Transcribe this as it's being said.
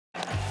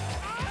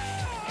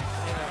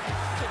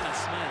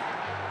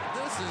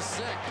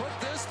sick. Put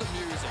this to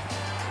music.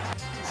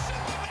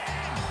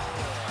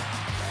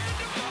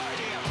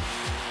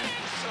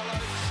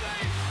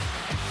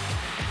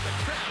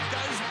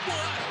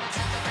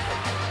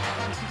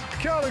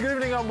 Kia ora, good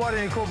evening, I'm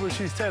Wairangi Koopu,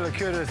 she's Taylor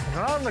Curtis.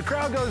 And the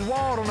crowd goes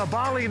wild on a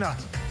Barlina.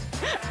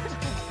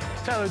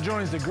 Taylor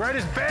joins the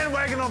greatest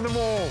bandwagon of them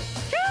all.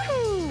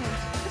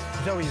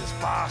 Zoe is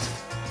fast,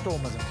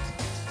 Storm isn't.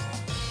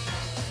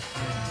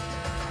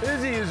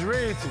 Izzy is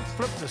ready to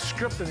flip the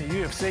script in the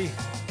UFC.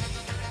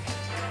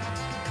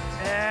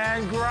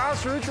 And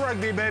grassroots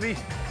rugby, baby.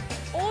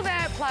 All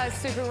that plus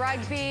Super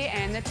Rugby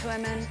and the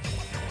women.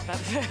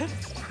 That's it.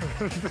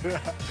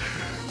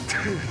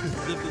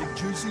 The big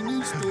juicy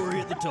news story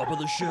at the top of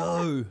the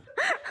show.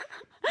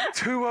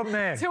 To a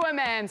man. To a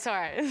man,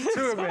 sorry.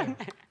 To a man.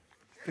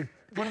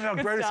 One of our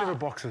greatest start. ever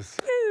boxes.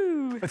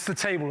 Ooh. It's the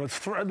table, it's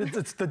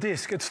the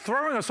desk, it's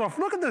throwing us off.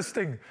 Look at this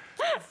thing.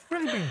 It's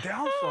really been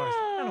downsized.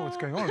 I don't know what's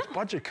going on, it's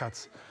budget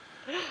cuts.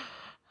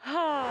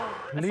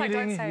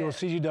 Leading your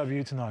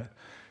CGW tonight.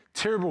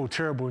 Terrible,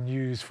 terrible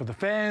news for the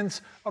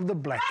fans of the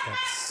Black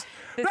Caps.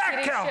 The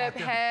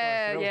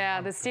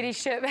steady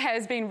ship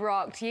has been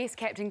rocked. Yes,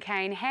 Captain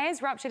Kane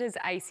has ruptured his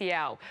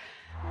ACL.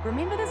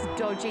 Remember this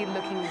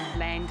dodgy-looking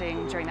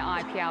landing during the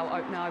IPL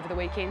opener over the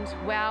weekend?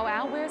 Well,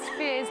 our worst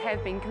fears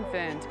have been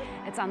confirmed.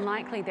 It's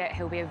unlikely that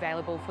he'll be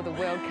available for the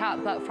World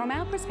Cup, but from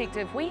our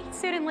perspective, we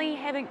certainly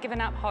haven't given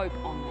up hope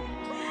on that.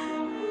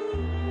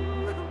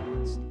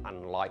 It's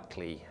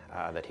unlikely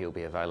that he'll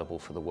be available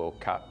for the World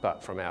Cup,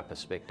 but from our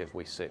perspective,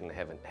 we certainly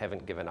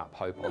haven't given up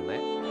hope on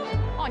that.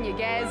 On your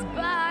Gaz,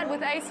 but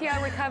with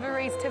ACL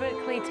recoveries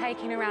typically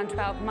taking around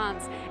 12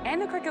 months and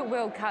the Cricket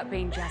World Cup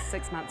being just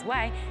 6 months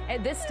away,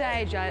 at this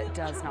stage it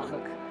does not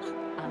look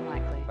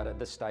unlikely. But at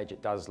this stage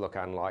it does look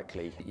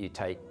unlikely. You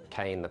take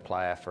Kane the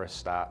player for a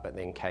start, but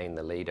then Kane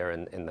the leader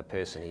and the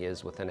person he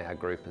is within our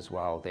group as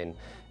well, then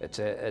it's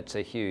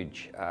a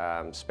huge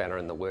spanner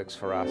in the works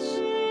for us.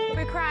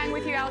 We're crying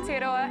with you,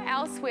 Aotearoa.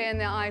 Elsewhere in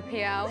the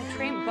IPL,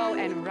 Trent Bolt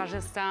and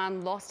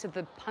Rajasthan lost to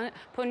the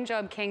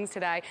Punjab Kings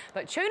today,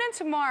 but tune in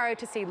tomorrow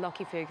to see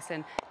Lockie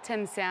Ferguson,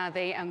 Tim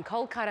Southee and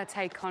Kolkata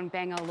take on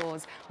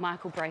Bangalores,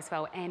 Michael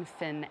Bracewell and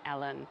Finn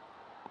Allen.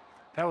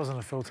 That wasn't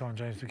a filter on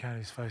James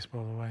Buchanan's face, by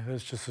the way.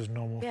 That's just his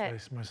normal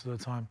face most of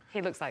the time.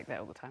 He looks like that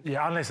all the time.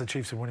 Yeah, unless the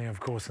Chiefs are winning, of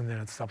course, and then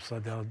it's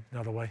upside down the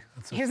other way.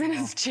 He's in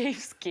his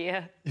Chiefs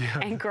gear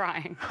and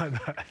crying. I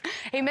know.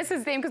 He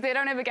misses them because they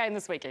don't have a game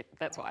this weekend,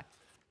 that's why.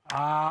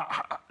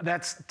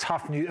 That's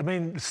tough news. I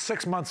mean,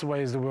 6 months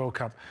away is the World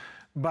Cup,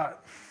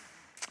 but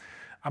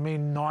I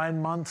mean, 9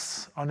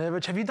 months on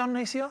average. Have you done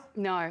an ACL?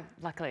 No,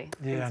 luckily.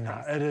 Yeah,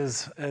 no, it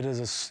is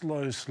a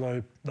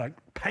slow, like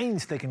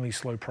painstakingly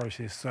slow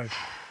process. So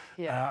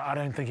yeah. I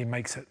don't think he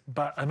makes it.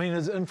 But I mean,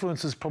 his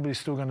influence is probably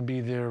still going to be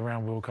there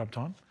around World Cup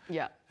time.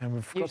 Yeah. And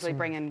we've usually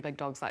bring in big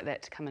dogs like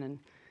that to come in and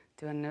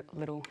do a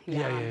little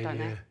yarn, don't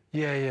they?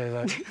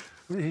 Yeah. Like,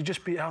 he'd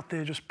just be out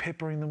there just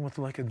peppering them with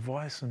like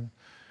advice and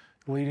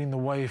leading the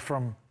way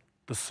from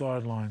the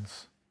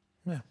sidelines.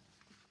 Yeah.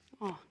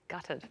 Oh,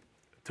 gutted.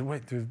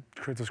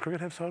 Does cricket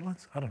have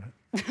sidelines? I don't know.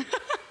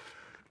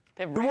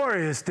 The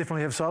Warriors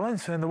definitely have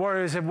sidelines, and the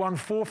Warriors have won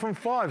 4 from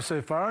 5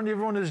 so far, and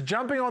everyone is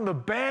jumping on the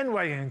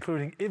bandwagon,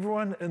 including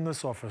everyone in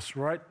this office,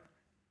 right,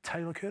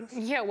 Taylor Curtis?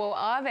 Yeah, well,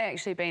 I've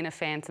actually been a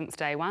fan since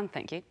day one,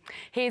 thank you.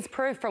 Here's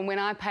proof from when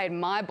I paid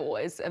my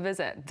boys a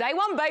visit. Day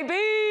one,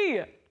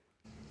 baby!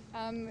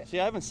 See,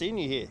 I haven't seen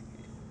you here.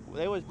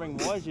 They always bring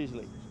boys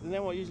usually. Isn't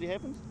that what usually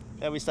happens?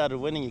 How we started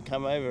winning, you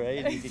come over,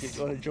 eh? You just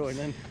want to join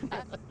in.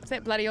 Is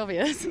that bloody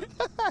obvious?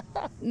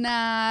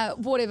 Nah,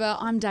 whatever,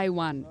 I'm day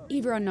one.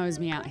 Everyone knows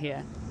me out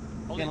here.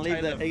 Are you going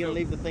to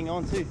leave the thing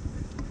on too?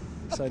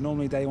 So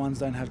normally day ones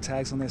don't have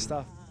tags on their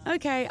stuff.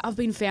 Okay, I've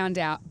been found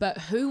out, but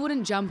who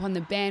wouldn't jump on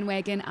the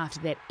bandwagon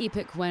after that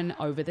epic win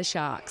over the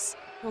Sharks?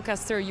 Walk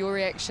us through your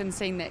reaction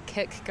seeing that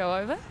kick go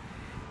over.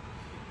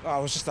 Oh,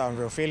 it was just an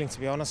unreal feeling, to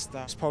be honest.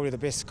 It's probably the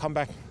best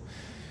comeback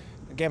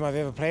game I've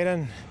ever played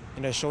in.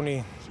 You know,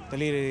 Shawnee, the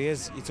leader he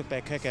is, he took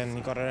that kick and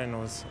he got it in. It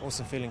was an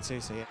awesome feeling too,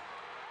 so yeah.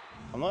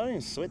 I'm not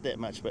even sweat that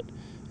much, but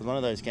it was one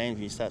of those games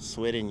where you start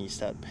sweating, you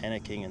start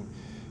panicking and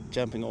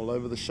jumping all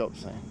over the shop,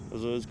 so it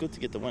was good to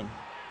get the win.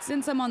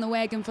 Since I'm on the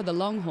wagon for the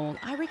long haul,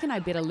 I reckon I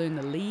better learn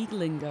the league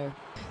lingo.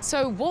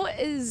 So what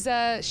is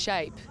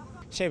shape?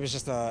 Shape is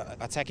just a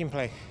attacking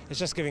play. It's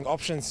just giving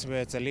options where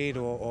it's a lead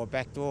or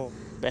back door.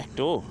 Back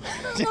door?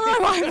 No,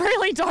 I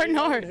really don't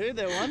know. I haven't heard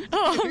that one.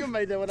 Oh. You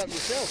made that one up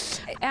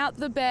yourself. Out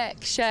the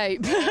back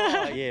shape.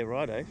 Oh, yeah,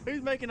 righto.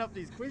 Who's making up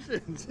these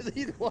questions?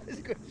 These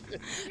wise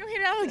questions.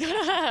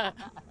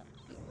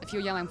 If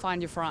you're yelling,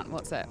 find your front,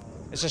 what's that?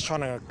 It's just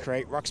trying to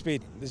create ruck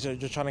speed.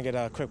 You're trying to get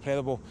a quick play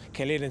the ball,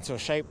 can lead into a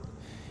shape,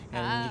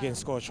 and you can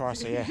score a try,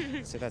 so yeah.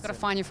 So that's Got to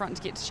find your front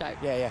to get to shape.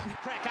 Yeah.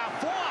 Crack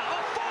out four.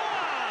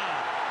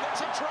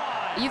 It's a try.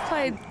 You've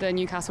played the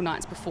Newcastle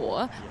Knights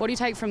before. What do you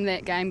take from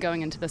that game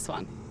going into this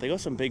one? They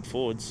got some big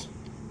forwards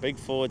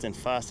and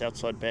fast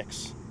outside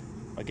backs.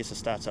 I guess it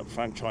starts up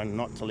front, trying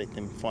not to let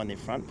them find their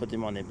front, put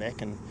them on their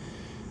back, and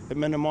it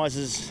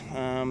minimises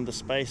the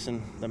space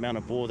and the amount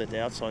of ball that the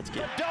outsides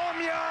get.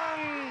 Dom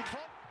Young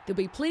There'll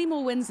be plenty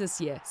more wins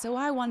this year, so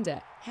I wonder,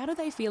 how do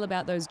they feel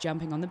about those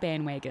jumping on the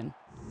bandwagon?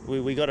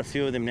 We got a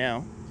few of them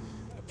now.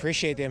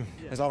 Appreciate them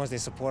as long as they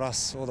support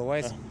us all the way.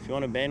 If you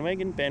want a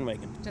bandwagon,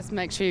 bandwagon. Just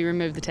make sure you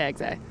remove the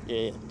tags, eh?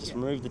 Yeah, just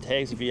remove the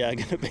tags if you are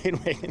going to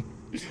bandwagon.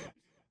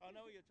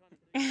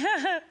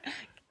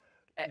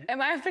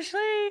 Am I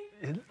officially?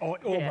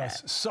 Almost. Yeah.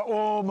 So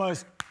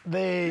almost.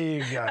 There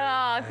you go.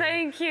 Oh,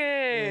 thank you.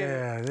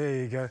 Yeah, there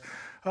you go.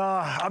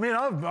 I mean,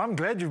 I'm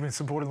glad you've been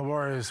supporting the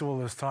Warriors all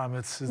this time.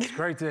 It's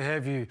great to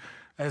have you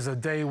as a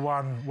day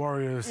one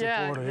Warriors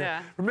supporter.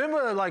 Yeah.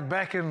 Remember, like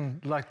back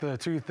in like the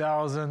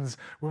 2000s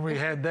when we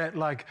had that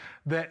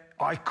that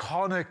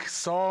iconic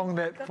song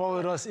that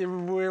followed us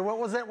everywhere. What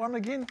was that one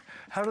again?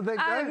 How did that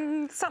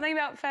go? Something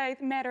about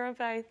faith, matter of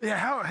faith. Yeah.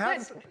 How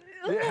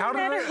did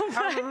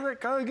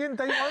it go again?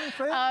 Day one,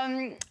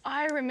 faith?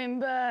 I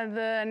remember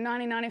the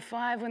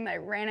 1995 when they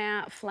ran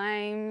out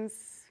flames.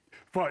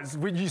 Right,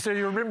 so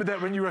you remember that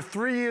when you were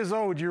 3 years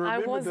old, you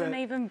remember that? I wasn't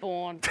even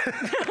born.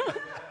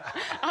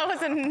 I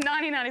was a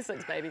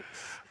 1996 baby.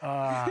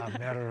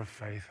 Matter of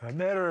faith, a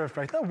matter of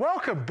faith. No,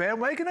 welcome,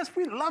 bandwagoners.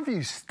 We love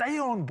you. Stay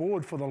on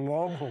board for the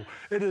long haul.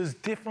 It is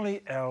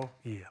definitely our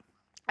year.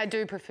 I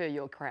do prefer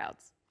your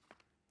crowds.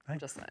 Hey? I'm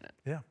just saying it.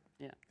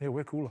 Yeah,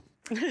 we're cooler.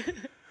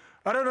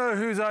 I don't know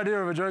whose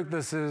idea of a joke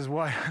this is.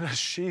 Why does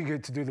she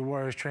get to do the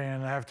Warriors training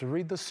and I have to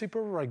read the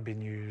Super Rugby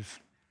news?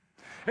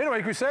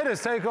 Anyway,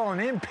 Crusaders take on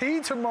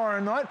MP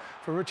tomorrow night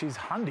for Richie's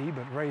Hundy,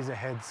 but Razor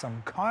had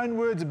some kind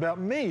words about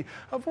me,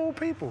 of all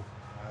people.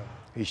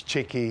 He's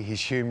cheeky,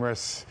 he's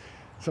humorous.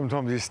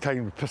 Sometimes he's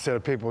taking the piss out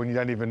of people and you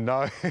don't even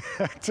know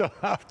until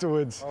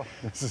afterwards.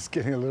 This is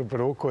getting a little bit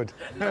awkward.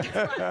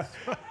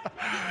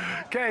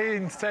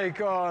 Canes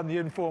take on the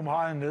informed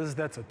Highlanders,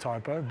 that's a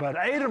typo, but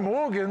Aidan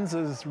Morgans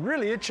is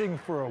really itching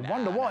for a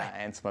wonder why.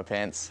 Ants my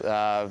pants.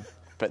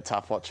 Bit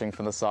tough watching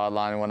from the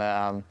sideline.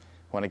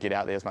 Want to get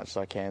out there as much as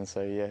I can,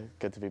 so yeah,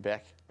 good to be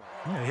back.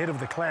 Ahead of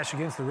the clash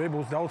against the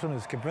Rebels, Dalton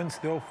is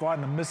convinced they'll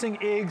find the missing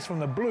eggs from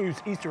the Blues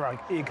Easter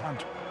egg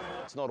hunt.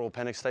 It's not all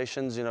panic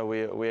stations, you know.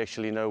 We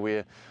actually know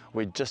we're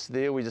just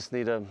there. We just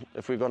need to,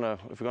 if we're gonna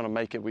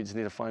make it, we just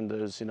need to find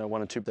those, you know,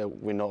 one or two that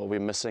we're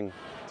missing.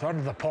 It's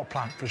under the pot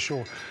plant for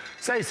sure.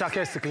 Say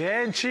sarcastically,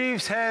 and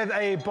Chiefs have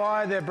a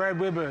bye that Brad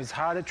Weber is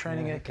hard at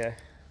training it. Okay,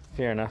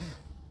 fair enough.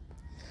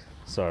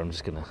 Sorry, I'm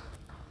just gonna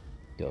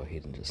go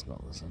ahead and just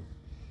not listen.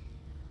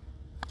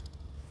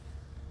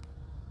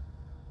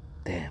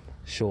 Damn,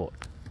 short,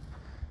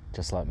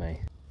 just like me.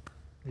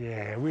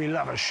 Yeah, we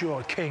love a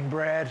short king,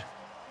 Brad.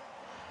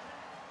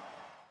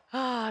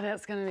 Oh,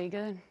 that's going to be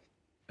good.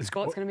 What's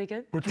going to be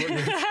good? What's going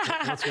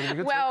to be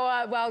good?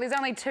 Well, there's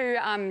only two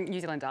New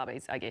Zealand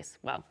derbies, I guess.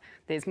 Well,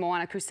 there's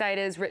Moana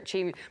Crusaders,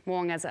 Richie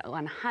Moanga's at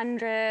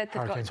 100.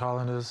 Hurricanes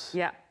Highlanders.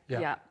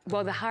 Yeah.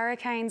 Well, the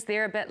Hurricanes,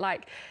 they're a bit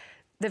like,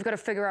 they've got to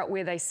figure out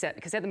where they sit,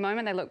 because at the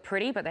moment they look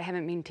pretty, but they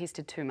haven't been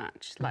tested too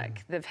much.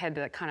 Like, they've had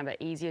the kind of an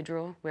easier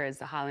draw, whereas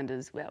the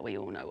Highlanders, well, we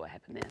all know what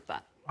happened there.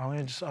 But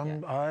I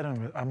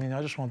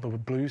just want the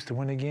Blues to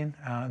win again,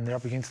 and they're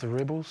up against the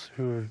Rebels,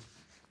 who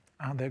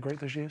aren't that great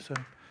this year. So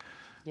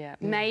yeah,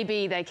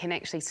 maybe they can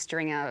actually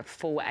string a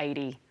full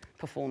 80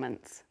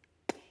 performance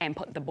and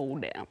put the ball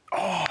down.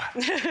 Oh,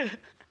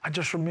 I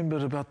just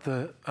remembered about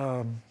the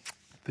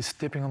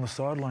stepping on the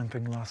sideline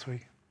thing last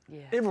week.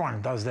 Yeah.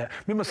 Everyone does that.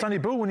 Remember Sonny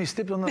Bill when he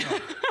stepped on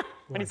the...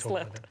 when he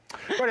slipped.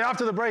 Right,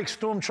 after the break,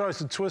 Storm tries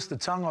to twist the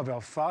tongue of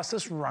our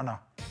fastest runner.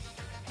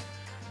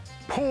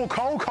 Paul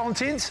Cole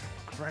content.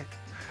 Great.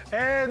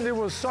 And there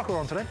was soccer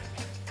on today.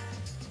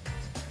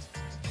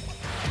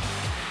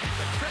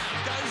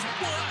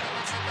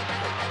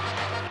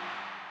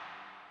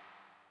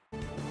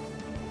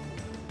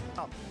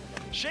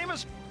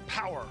 Seamus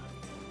Power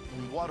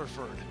from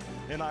Waterford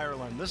in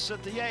Ireland. This is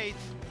at the 8th.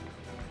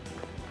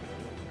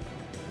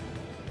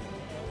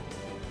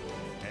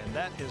 And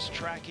that is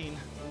tracking.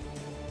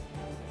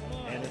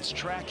 And it's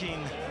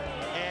tracking.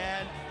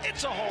 And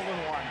it's a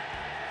hole-in-one.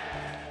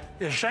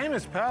 Yeah,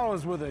 Seamus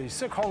Powers with a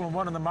sick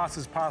hole-in-one in the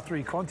Masters Par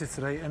 3 contest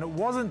today. And it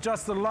wasn't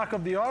just the luck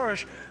of the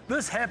Irish.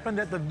 This happened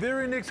at the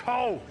very next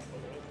hole.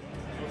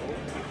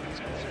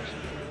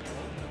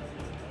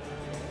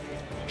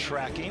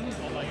 Tracking.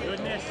 Oh my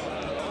goodness.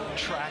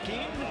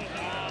 Tracking.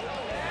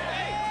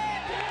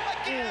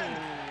 Again.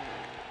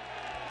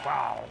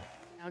 Wow.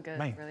 Oh, good.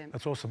 Man, Brilliant.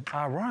 that's awesome.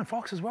 Ryan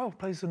Fox as well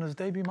plays in his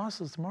debut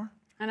Masters tomorrow.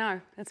 I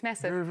know, it's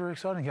massive. Very, very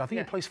exciting. I think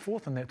he placed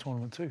 4th in that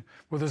tournament too,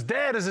 with his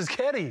dad as his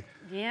caddy.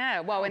 Yeah,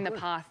 well, in the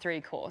Par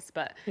 3 course,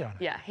 but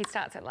yeah, he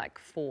starts at like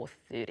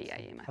 4:30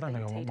 a.m. I don't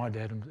think I want my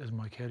dad as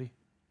my caddy.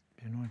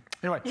 Be annoying.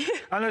 Anyway,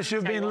 unless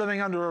you've been living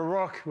under a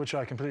rock, which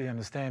I completely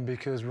understand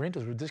because rent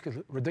is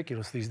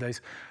ridiculous these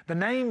days, the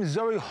name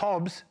Zoe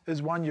Hobbs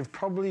is one you've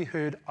probably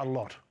heard a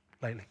lot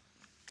lately.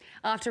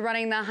 After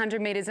running the 100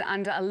 metres in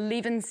under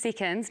 11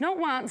 seconds, not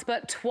once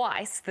but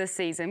twice this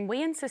season,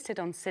 we insisted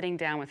on sitting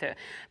down with her.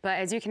 But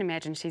as you can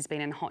imagine, she's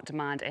been in hot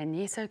demand. And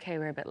yes, okay,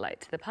 we're a bit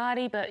late to the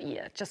party, but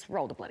yeah, just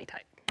roll the bloody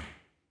tape.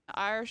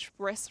 Irish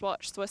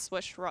wristwatch, Swiss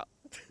swish rock.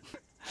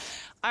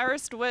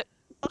 Irish wit.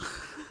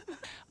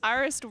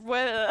 Irish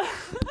wit.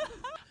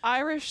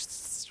 Irish.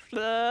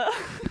 Oh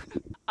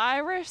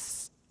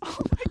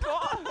my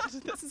God,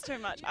 this is too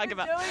much. I give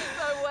up. You're doing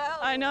so well.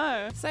 I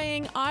know.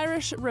 Saying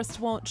Irish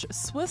wristwatch,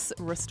 Swiss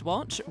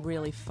wristwatch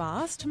really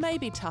fast may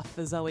be tough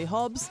for Zoe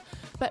Hobbs,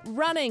 but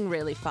running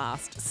really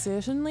fast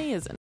certainly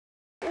isn't.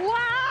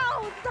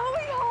 Wow!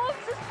 Zoe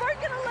Hobbs has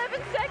broken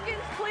 11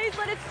 seconds. Please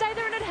let it stay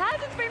there, and it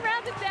has. It's been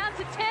rounded down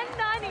to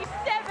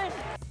 10.97.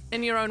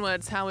 In your own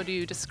words, how would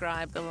you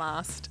describe the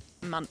last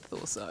month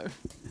or so?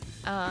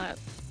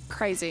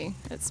 Crazy.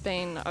 It's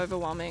been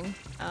overwhelming,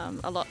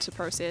 a lot to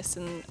process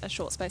in a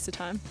short space of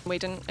time. We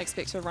didn't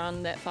expect to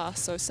run that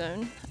fast so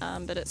soon,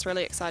 but it's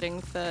really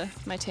exciting for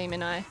my team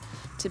and I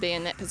to be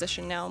in that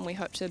position now, and we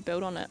hope to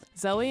build on it.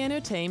 Zoe and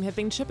her team have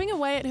been chipping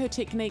away at her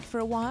technique for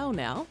a while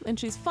now, and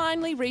she's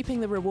finally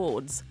reaping the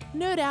rewards.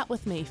 Nerd out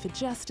with me for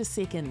just a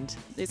second.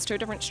 There's two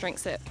different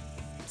strengths that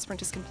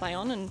sprinters can play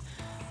on, and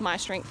my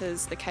strength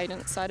is the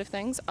cadence side of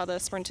things. Other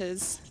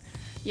sprinters,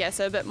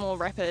 so a bit more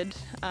rapid,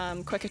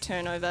 quicker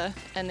turnover,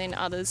 and then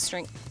others'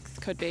 strength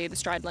could be the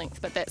stride length,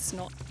 but that's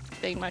not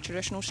been my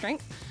traditional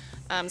strength.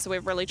 So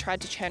we've really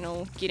tried to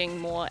channel getting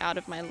more out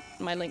of my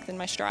length and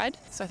my stride.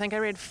 So I think I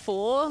read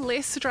 4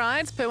 less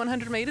strides per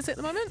 100 metres at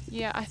the moment?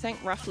 Yeah, I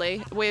think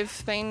roughly.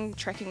 We've been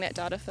tracking that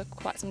data for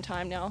quite some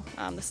time now.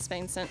 This has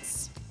been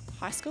since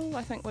high school,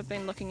 I think we've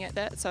been looking at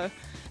that. So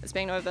it's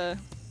been over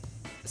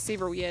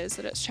several years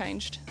that it's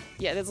changed.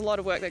 Yeah, there's a lot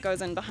of work that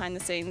goes in behind the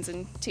scenes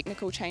and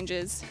technical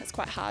changes. It's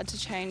quite hard to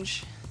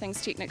change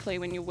things technically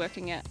when you're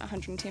working at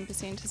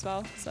 110% as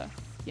well, so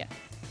yeah.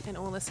 And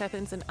all this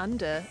happens in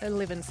under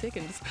 11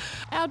 seconds.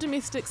 Our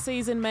domestic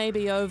season may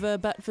be over,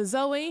 but for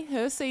Zoe,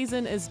 her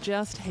season is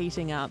just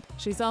heating up.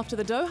 She's off to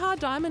the Doha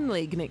Diamond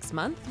League next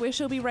month, where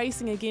she'll be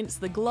racing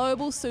against the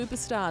global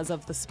superstars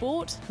of the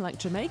sport, like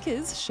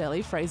Jamaica's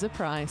Shelley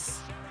Fraser-Price.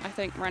 I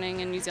think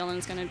running in New Zealand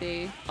is going to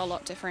be a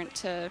lot different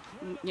to,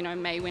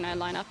 May when I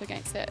line up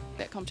against that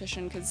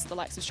competition, because the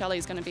likes of Shelley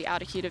is going to be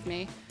out ahead of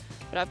me.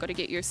 But I've got to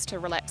get used to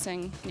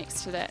relaxing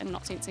next to that and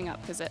not tensing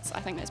up, because I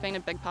think that's been a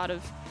big part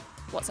of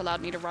what's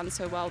allowed me to run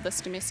so well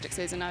this domestic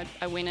season.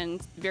 I went in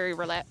very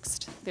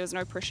relaxed. There was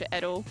no pressure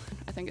at all.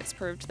 I think it's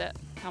proved that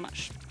how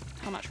much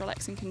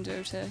relaxing can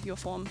do to your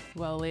form.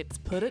 Well, let's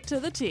put it to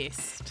the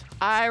test.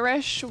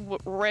 Irish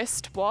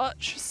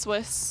wristwatch,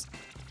 Swiss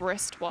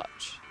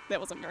wristwatch. That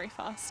wasn't very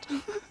fast.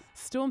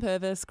 Storm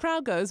Purvis,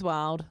 crowd goes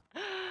wild.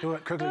 Do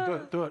it, quickly,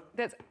 do it.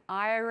 That's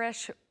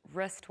Irish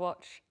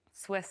wristwatch,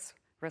 Swiss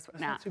wristwatch.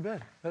 That's not too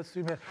bad. That's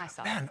too bad. I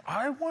saw Man,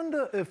 I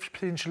wonder if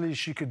potentially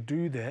she could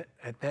do that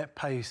at that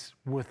pace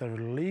with a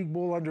league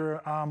ball under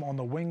her arm on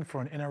the wing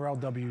for an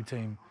NRLW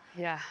team.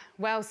 Yeah.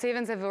 Well,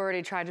 Sevens have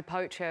already tried to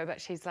poach her, but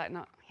she's like,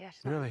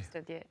 she's not Really?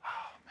 interested yet.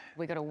 Oh, man.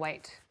 We got to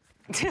wait.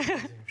 If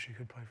she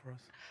could play for us.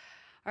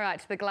 All right,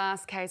 to the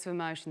glass case of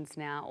emotions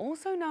now,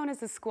 also known as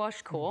the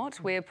squash court,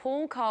 where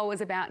Paul Cole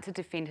is about to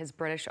defend his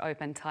British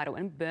Open title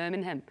in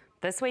Birmingham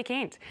this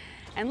weekend.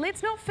 And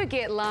let's not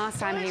forget last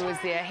time he was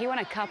there, he won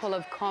a couple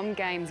of Com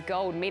Games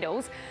gold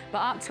medals, but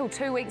up till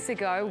 2 weeks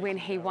ago when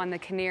he won the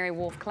Canary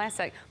Wharf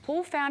Classic,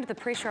 Paul found the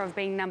pressure of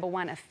being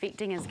 #1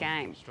 affecting his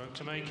game. Stroke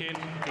to make it,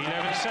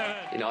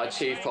 11-7. I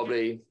achieved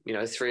probably,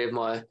 3 of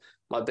my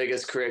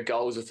biggest career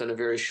goals within a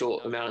very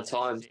short amount of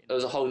time. It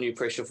was a whole new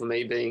pressure for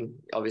me being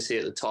obviously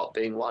at the top,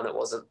 being one. It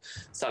wasn't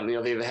something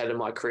I've ever had in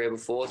my career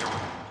before.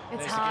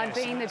 It's hard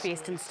being the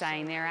best and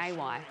staying there,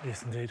 Wai?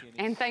 Yes, indeed.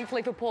 And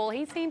thankfully for Paul,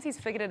 he seems he's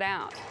figured it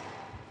out.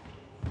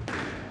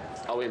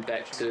 I went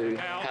back to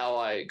how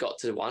I got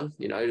to 1,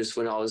 just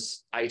when I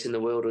was 8 in the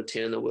world or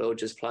 10 in the world,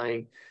 just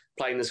playing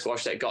the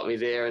squash that got me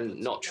there, and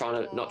not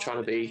trying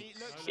to be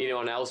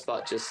anyone else,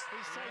 but just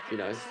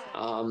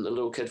a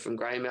little kid from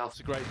Greymouth. It's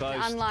a great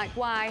boast. Unlike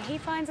Wai, he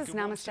finds his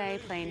namaste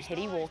playing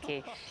hitty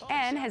walkie,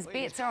 and his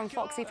bets are on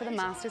Foxy for the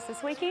Masters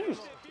this weekend.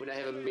 When I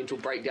have a mental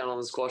breakdown on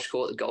the squash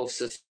court, the golf's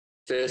the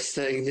first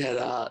thing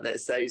that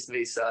saves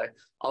me. So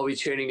I'll be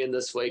tuning in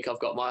this week. I've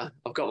got my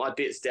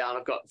bets down.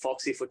 I've got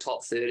Foxy for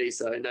top 30,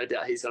 so no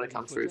doubt he's going to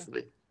come through for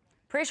me.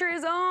 Pressure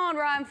is on,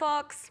 Ryan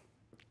Fox.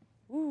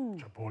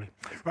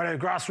 Right,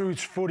 grassroots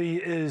footy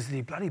is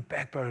the bloody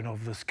backbone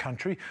of this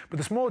country, but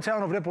the small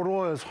town of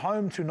Reporoa is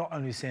home to not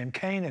only Sam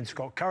Keane and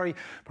Scott Curry,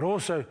 but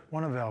also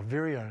one of our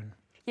very own.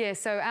 Yeah,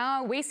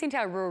 so we sent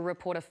our rural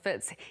reporter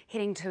Fitz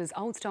heading to his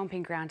old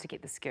stomping ground to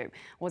get the scoop.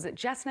 Was it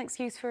just an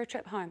excuse for a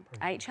trip home?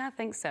 HR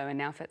thinks so, and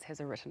now Fitz has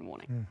a written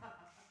warning.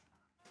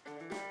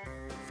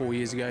 4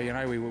 years ago,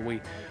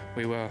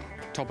 we were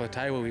top of the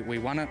table. We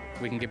won it.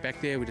 We can get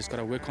back there. We just got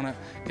to work on it,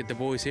 get the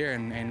boys here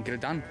and get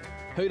it done.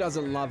 Who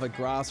doesn't love a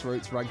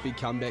grassroots rugby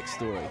comeback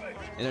story?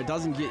 And it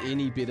doesn't get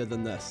any better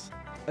than this.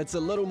 It's a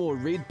little more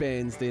red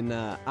bands than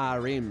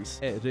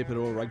RMs at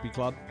Reporoa Rugby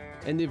Club,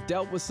 and they've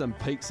dealt with some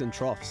peaks and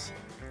troughs.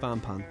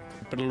 Farm pun.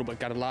 But a little bit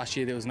gutted last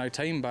year, there was no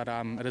team, but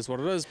it is what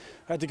it is.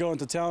 I had to go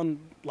into town,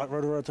 like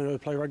Rotorua, to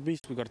play rugby.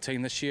 We've got a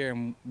team this year,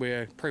 and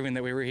we're proving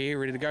that we're here,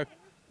 ready to go.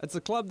 It's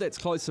a club that's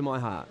close to my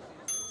heart.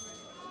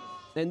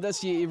 And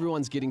this year,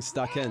 everyone's getting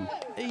stuck in,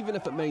 even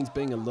if it means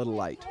being a little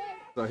late.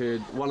 I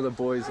heard one of the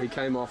boys, he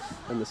came off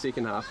in the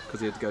second half because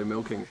he had to go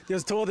milking. There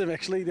was two of them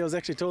actually, two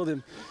of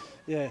them.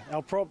 Yeah,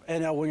 our prop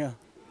and our winger.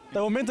 They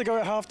were meant to go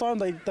at half-time.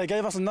 They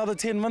gave us another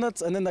 10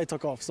 minutes and then they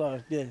took off,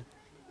 so yeah.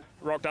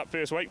 Rocked up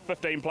first week,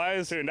 15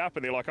 players turned up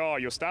and they're like, oh,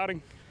 you're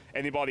starting.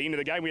 And then by the end of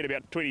the game, we had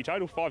about 20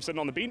 total, 5 sitting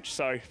on the bench.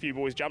 So a few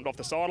boys jumped off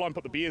the sideline,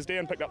 put the beers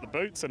down, picked up the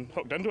boots and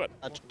hooked into it.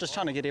 Just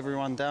trying to get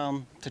everyone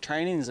down to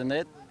trainings and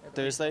that,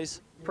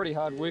 Thursdays. Pretty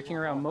hard working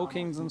around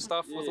milkings and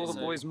stuff with all the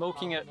boys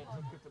milking it.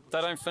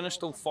 They don't finish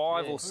till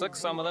 5 or 6,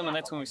 some of them, and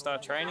that's when we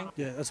start training.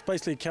 Yeah, it's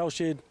basically cow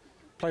shed,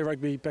 play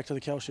rugby, back to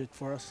the cow shed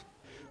for us.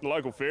 The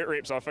local vert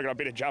reps, I figured I'd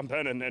better jump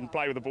in and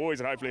play with the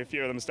boys and hopefully a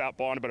few of them start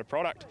buying a bit of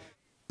product.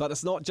 But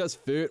it's not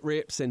just vert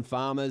reps and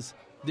farmers.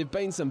 There have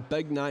been some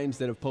big names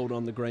that have pulled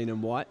on the green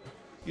and white.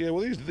 Yeah,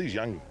 well, these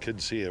young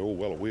kids here are all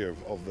well aware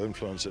of the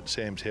influence that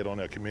Sam's had on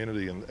our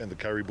community and the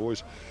Curry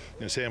boys.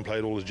 You know, Sam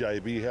played all his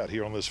JB out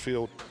here on this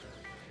field.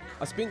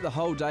 I spent the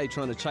whole day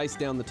trying to chase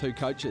down the two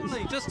coaches.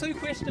 Just 2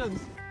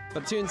 questions.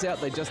 But turns out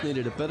they just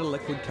needed a bit of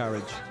liquid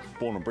courage.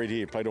 Born and bred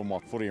here, played all my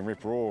footy in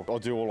Rep Raw. I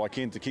do all I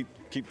can to keep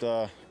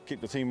the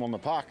team on the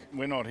park.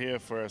 We're not here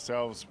for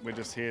ourselves, we're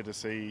just here to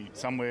see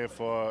somewhere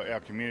for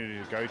our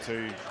community to go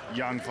to.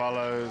 Young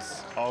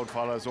fellows, old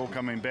fellows, all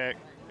coming back,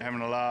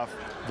 having a laugh.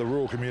 The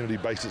rural community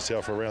based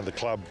itself around the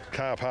club.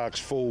 Car parks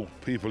full,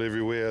 people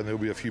everywhere, and there'll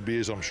be a few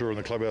beers, I'm sure, in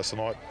the clubhouse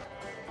tonight.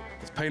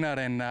 It's Peanut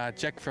and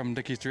Jack from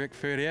Dickie's Direct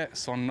 38,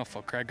 signing off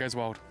for Crowd Goes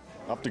Wild.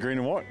 Up the green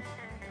and white.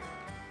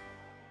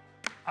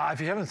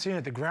 If you haven't seen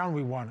it, The Ground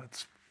We Won,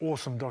 it's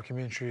awesome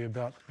documentary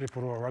about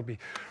Reparoa rugby.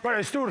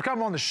 Right, still to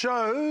come on the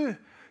show,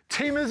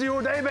 Team Izzy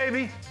all day,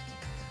 baby.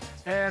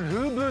 And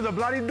who blew the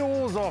bloody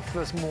doors off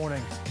this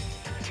morning?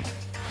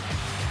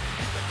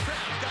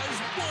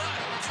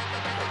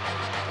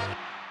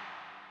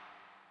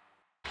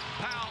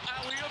 Powell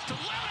alley-oop to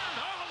Leonard.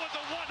 Oh, with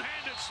the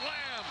one-handed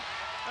slam.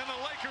 And the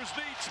Lakers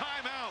need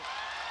timeout.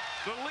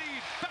 The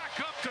lead back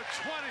up to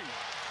 20.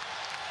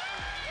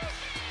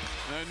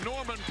 And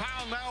Norman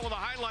Powell now with a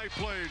highlight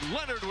play.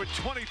 Leonard with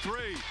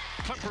 23.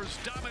 Clippers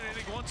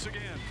dominating once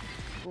again.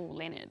 Oh,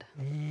 Leonard.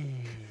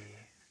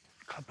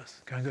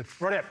 Clippers, going good.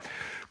 Right out.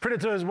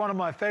 Predator is one of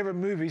my favourite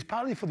movies,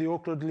 partly for the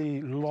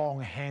awkwardly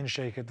long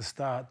handshake at the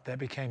start that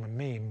became a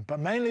meme,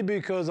 but mainly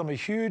because I'm a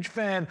huge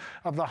fan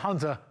of the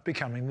hunter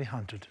becoming the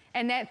hunted.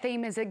 And that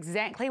theme is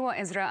exactly what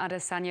Israel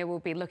Adesanya will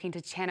be looking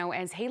to channel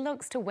as he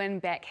looks to win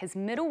back his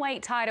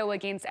middleweight title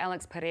against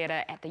Alex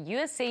Pereira at the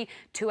UFC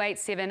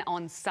 287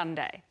 on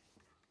Sunday.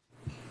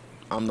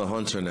 I'm the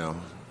hunter now.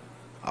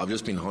 I've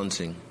just been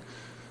hunting,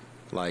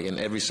 like in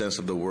every sense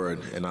of the word,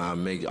 and I'll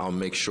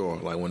make sure,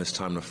 like when it's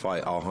time to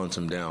fight, I'll hunt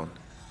him down.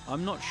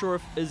 I'm not sure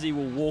if Izzy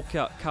will walk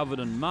out covered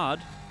in mud,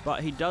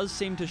 but he does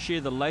seem to share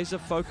the laser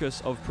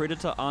focus of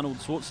Predator Arnold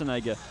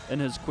Schwarzenegger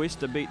in his quest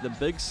to beat the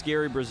big,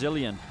 scary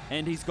Brazilian,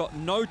 and he's got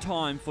no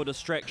time for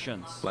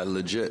distractions. Like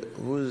legit,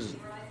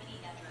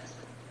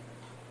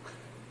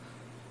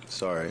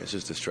 Sorry, it's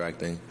just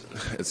distracting.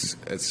 It's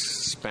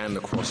spanned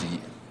across.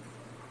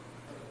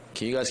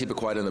 Can you guys keep it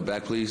quiet in the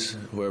back, please?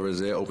 Whoever is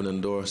there, opening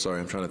the door.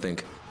 Sorry, I'm trying to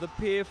think. The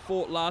pair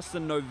fought last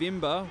in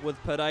November,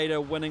 with Pereira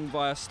winning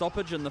via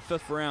stoppage in the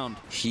 5th round.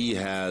 He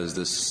has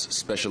this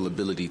special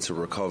ability to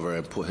recover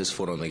and put his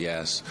foot on the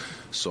gas.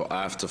 So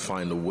I have to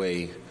find a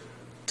way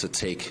to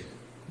take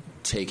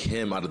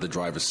him out of the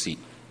driver's seat,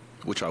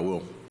 which I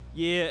will.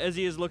 Yeah,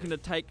 Izzy is looking to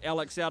take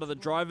Alex out of the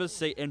driver's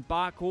seat and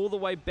bark all the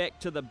way back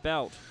to the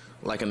belt.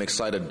 Like an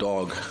excited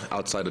dog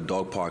outside a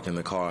dog park in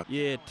the car.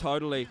 Yeah,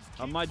 totally.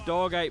 My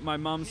dog ate my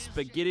mum's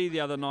spaghetti the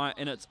other night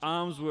and its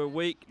arms were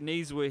weak,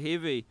 knees were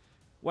heavy.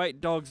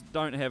 Wait, dogs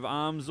don't have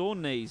arms or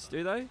knees,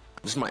 do they?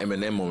 This is my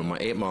Eminem moment, my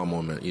 8 Mile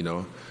moment, you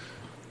know.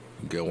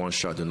 You get one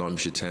shot, do not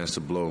miss your chance to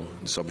blow.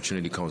 This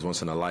opportunity comes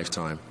once in a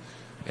lifetime,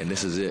 and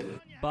this is it.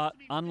 But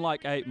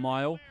unlike 8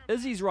 Mile,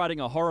 Izzy's writing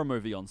a horror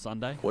movie on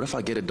Sunday. What if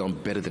I get it done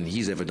better than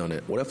he's ever done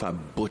it? What if I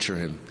butcher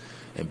him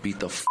and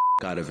beat the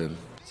out of him?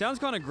 Sounds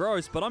kind of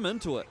gross, but I'm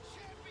into it.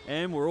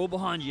 And we're all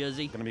behind you,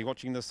 Izzy. Gonna be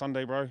watching this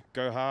Sunday, bro.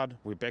 Go hard.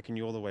 We're backing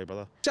you all the way,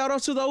 brother. Shout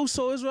out to the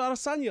also Israel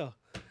Adesanya.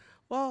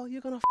 Well,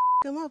 you're gonna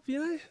him up, you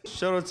know?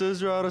 Shout out to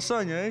Israel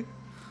Adesanya, eh?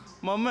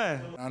 My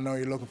man. I know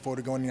you're looking forward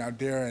to going out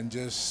there and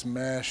just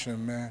smash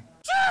him, man.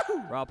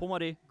 Right,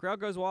 Pomadi. Crowd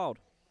goes wild.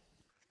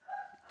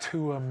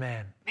 To a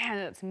man. Man,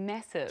 that's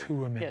massive.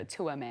 To a man. Yeah,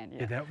 to a man,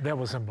 yeah. Yeah, that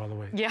was him, by the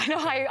way. Yeah, no,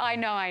 I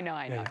know.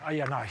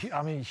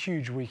 I mean,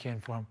 huge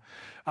weekend for him.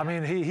 I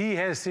mean, he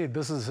has said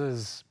this is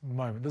his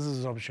moment. This is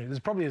his opportunity. This is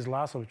probably his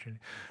last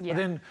opportunity. Yeah. But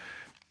then,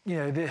 you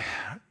know,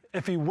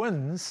 if he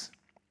wins,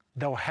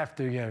 they'll have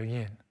to go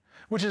again,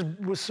 which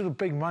was sort of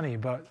big money,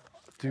 but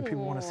do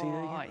people want to see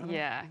that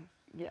again?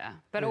 Yeah.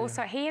 But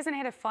also, he hasn't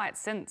had a fight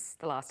since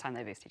the last time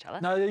they versed each other.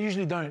 No, they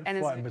usually don't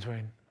fight in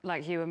between.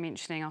 Like you were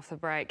mentioning off the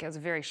break, it was a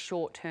very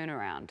short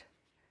turnaround.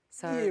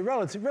 So yeah,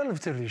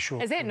 relatively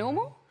short. Is that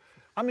normal?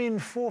 I mean,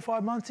 4 or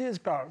 5 months is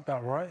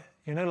about right.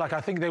 You know, like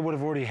I think they would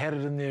have already had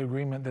it in their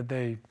agreement that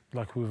they,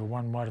 like whoever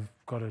won might have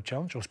got a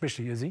challenge, or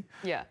especially Izzy,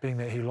 being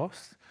that he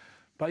lost.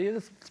 But yeah,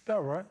 it's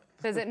about right.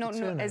 So is it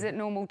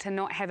normal to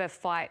not have a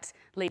fight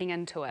leading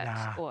into it?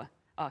 Nah. Or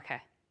okay.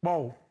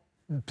 Well,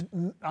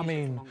 I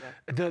mean,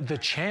 the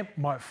champ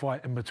might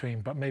fight in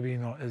between, but maybe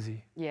not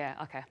Izzy. Yeah,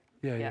 okay.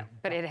 Yeah.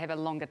 But it'd have a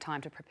longer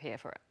time to prepare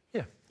for it.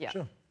 Yeah,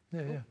 sure.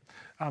 Yeah.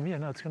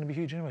 No, it's going to be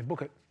huge anyway.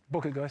 Book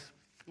it, guys.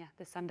 Yeah,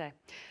 this Sunday.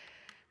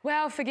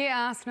 Well, forget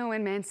Arsenal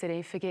and Man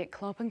City, forget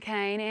Klopp and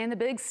Kane, and the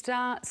big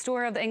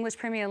story of the English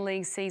Premier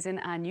League season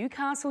are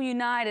Newcastle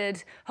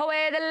United.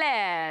 Hoy the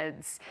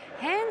lads!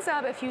 Hands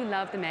up if you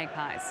love the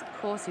Magpies.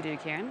 Of course you do,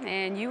 Kieran,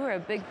 and you were a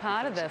big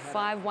part of the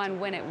 5-1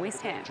 win at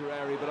West Ham. But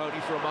only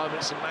for a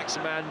moment. St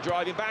Maximan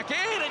driving back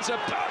in. It's a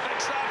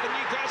perfect start for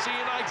Newcastle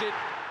United.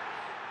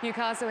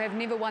 Newcastle have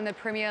never won the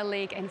Premier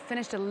League and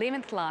finished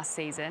 11th last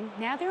season.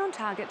 Now they're on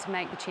target to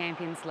make the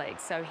Champions League.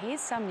 So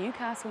here's some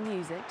Newcastle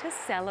music to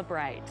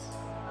celebrate.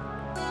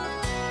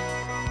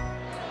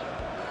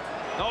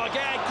 Oh,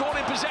 again, caught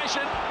in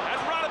possession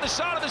and run at the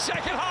start of the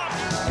second half.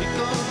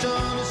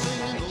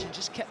 She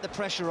just kept the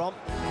pressure on.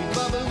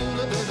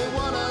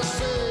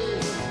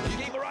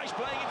 Guimaraes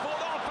playing it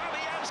forward. Oh,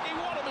 Fabianski,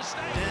 what a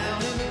mistake.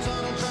 Down in the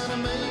tunnel trying to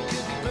make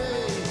it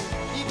pay.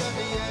 He got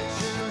the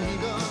action, he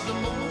got the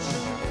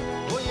motion.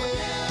 Oh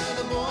yeah,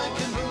 the boy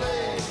can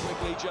play.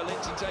 Quickly,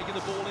 Joelinton taking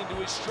the ball into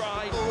his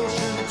stride.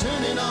 Ocean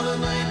turning all the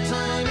night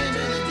time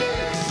into the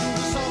day.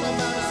 The song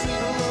about a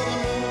sweet love.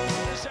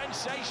 A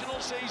sensational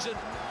season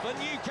for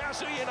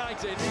Newcastle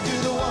United. Do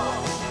the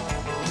walk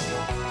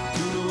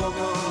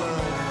all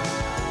night.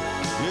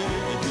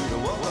 Yeah, do the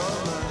walk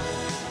all night.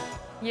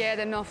 Yeah,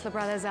 the Knopfler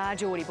brothers are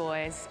Geordie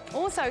boys.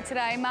 Also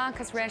today,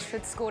 Marcus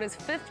Rashford scored his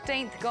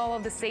 15th goal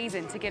of the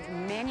season to give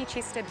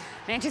Manchester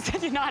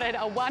United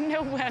a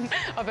 1-0 win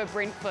over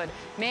Brentford.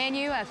 Man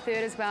U are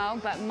third as well,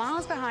 but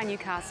miles behind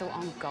Newcastle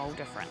on goal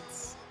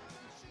difference.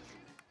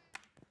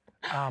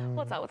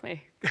 What's up with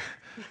me?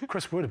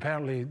 Chris Wood,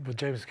 apparently, with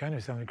James Kane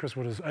was telling me, Chris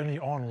Wood is only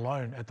on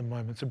loan at the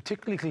moment. So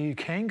technically, you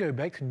can go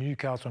back to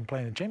Newcastle and play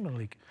in the Champions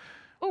League,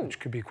 which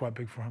could be quite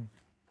big for him.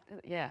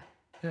 Yeah.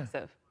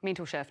 So,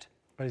 mental shift.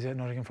 But he's at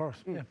Nottingham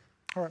Forest. Yeah.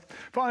 All right.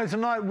 Finally,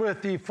 tonight,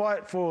 with the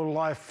fight for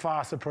life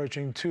fast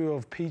approaching, two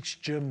of Peach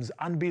Gym's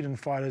unbeaten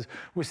fighters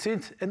were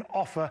sent an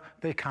offer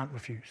they can't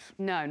refuse.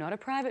 No, not a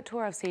private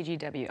tour of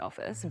CGW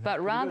office,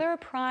 but rather a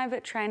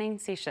private training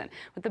session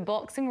with the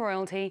boxing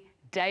royalty,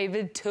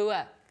 David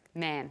Tua.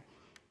 Man.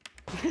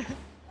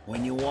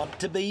 When you want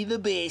to be the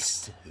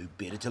best, who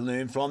better to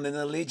learn from than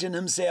the legend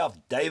himself,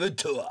 David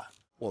Tua?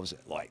 What was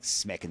it like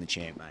smacking the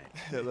champ, mate?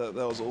 Yeah, that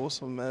was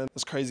awesome, man. It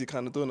was crazy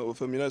kind of doing it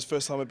with him. You know, it's the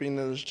first time I've been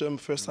in his gym,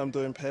 first time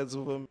doing pads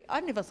with him. I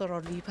never thought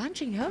I'd be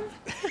punching him.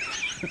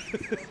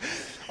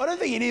 I don't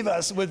think any of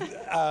us would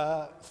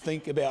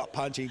think about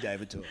punching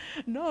David Tua.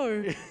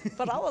 No,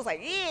 but I was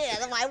like,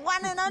 yeah, my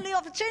one and only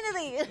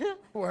opportunity.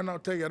 Why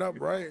not take it up,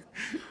 right?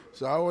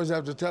 So I always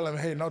have to tell him,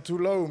 hey, not too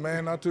low,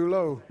 man, not too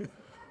low.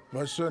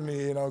 But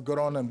certainly, you know, good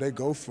on them. They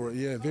go for it.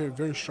 Yeah, very,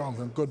 very strong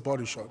and good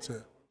body shots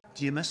here.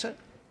 Do you miss it?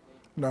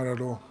 Not at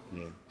all.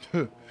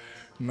 Yeah.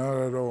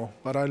 Not at all.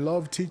 But I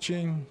love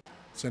teaching.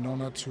 It's an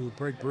honor to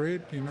break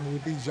bread, you know,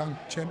 with these young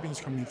champions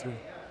coming through.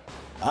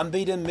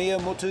 Unbeaten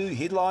Miyamoto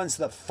headlines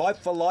the Fight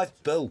for Life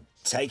bill,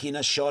 taking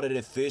a shot at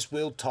her first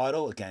world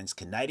title against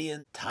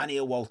Canadian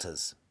Tanya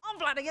Walters. I'm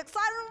bloody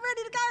excited and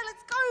ready to go.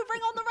 Let's go.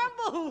 Bring on the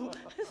rumble.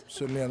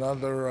 Certainly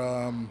another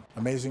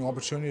amazing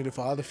opportunity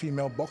for other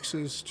female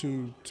boxers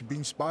to be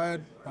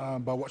inspired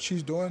by what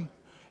she's doing,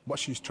 what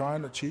she's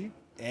trying to achieve.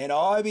 And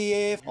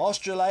IBF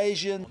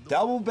Australasian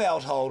double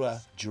belt holder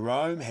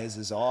Jerome has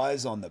his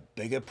eyes on the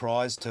bigger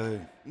prize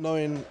too.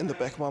 Knowing in the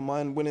back of my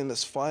mind, winning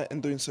this fight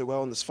and doing so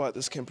well in this fight,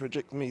 this can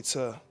project me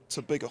to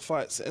bigger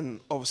fights,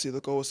 and obviously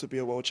the goal is to be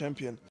a world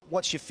champion.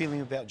 What's your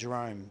feeling about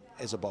Jerome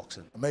as a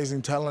boxer?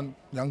 Amazing talent,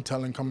 young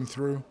talent coming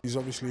through. He's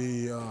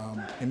obviously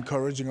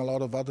encouraging a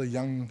lot of other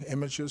young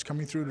amateurs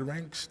coming through the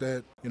ranks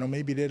that, you know,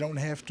 maybe they don't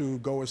have to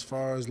go as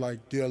far as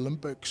like the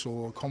Olympics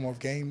or Commonwealth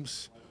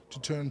Games to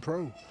turn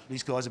pro.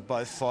 These guys are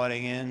both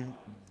fighting in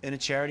a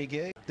charity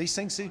gig. These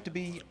things seem to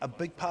be a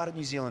big part of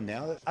New Zealand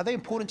now. Are they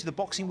important to the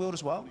boxing world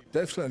as well?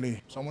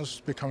 Definitely. It's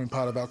almost becoming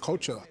part of our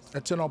culture.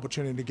 It's an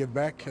opportunity to give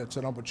back. It's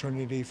an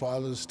opportunity for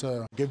others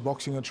to give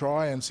boxing a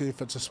try and see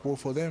if it's a sport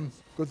for them.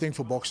 Good thing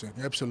for boxing,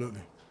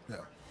 absolutely. Yeah.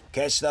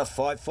 Catch the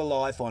Fight for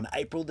Life on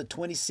April the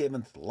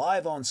 27th,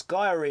 live on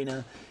Sky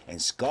Arena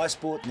and Sky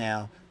Sport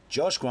Now.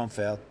 Josh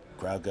Gromfeld,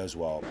 crowd goes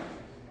wild.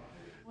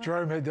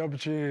 Jerome had the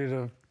opportunity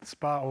to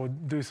spar or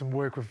do some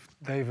work with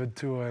David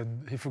Tua,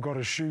 and he forgot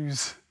his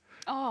shoes.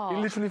 Oh.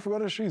 He literally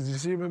forgot his shoes. Did you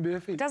see him in bare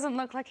feet? Doesn't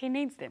look like he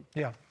needs them.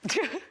 Yeah.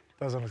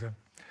 Doesn't look good.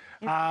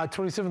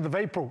 27th of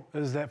April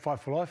is that Fight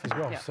for Life as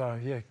well. Yep. So,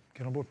 yeah,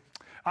 get on board.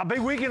 Big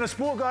weekend of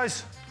sport,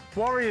 guys.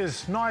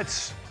 Warriors,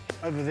 Knights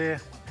over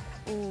there.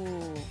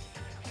 Ooh.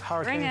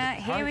 Hurricanes. Bring it.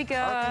 Here we go.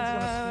 Hurricanes are going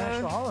to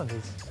smash the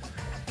Highlanders.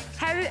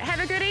 Have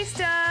a good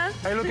Easter.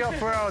 Hey, look out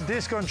for our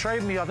desk on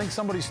Trade Me. I think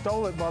somebody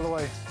stole it, by the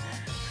way.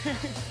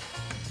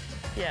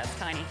 Yeah, it's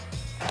tiny.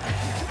 Yeah,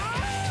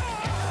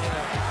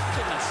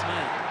 goodness me.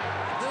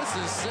 This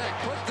is sick.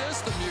 Put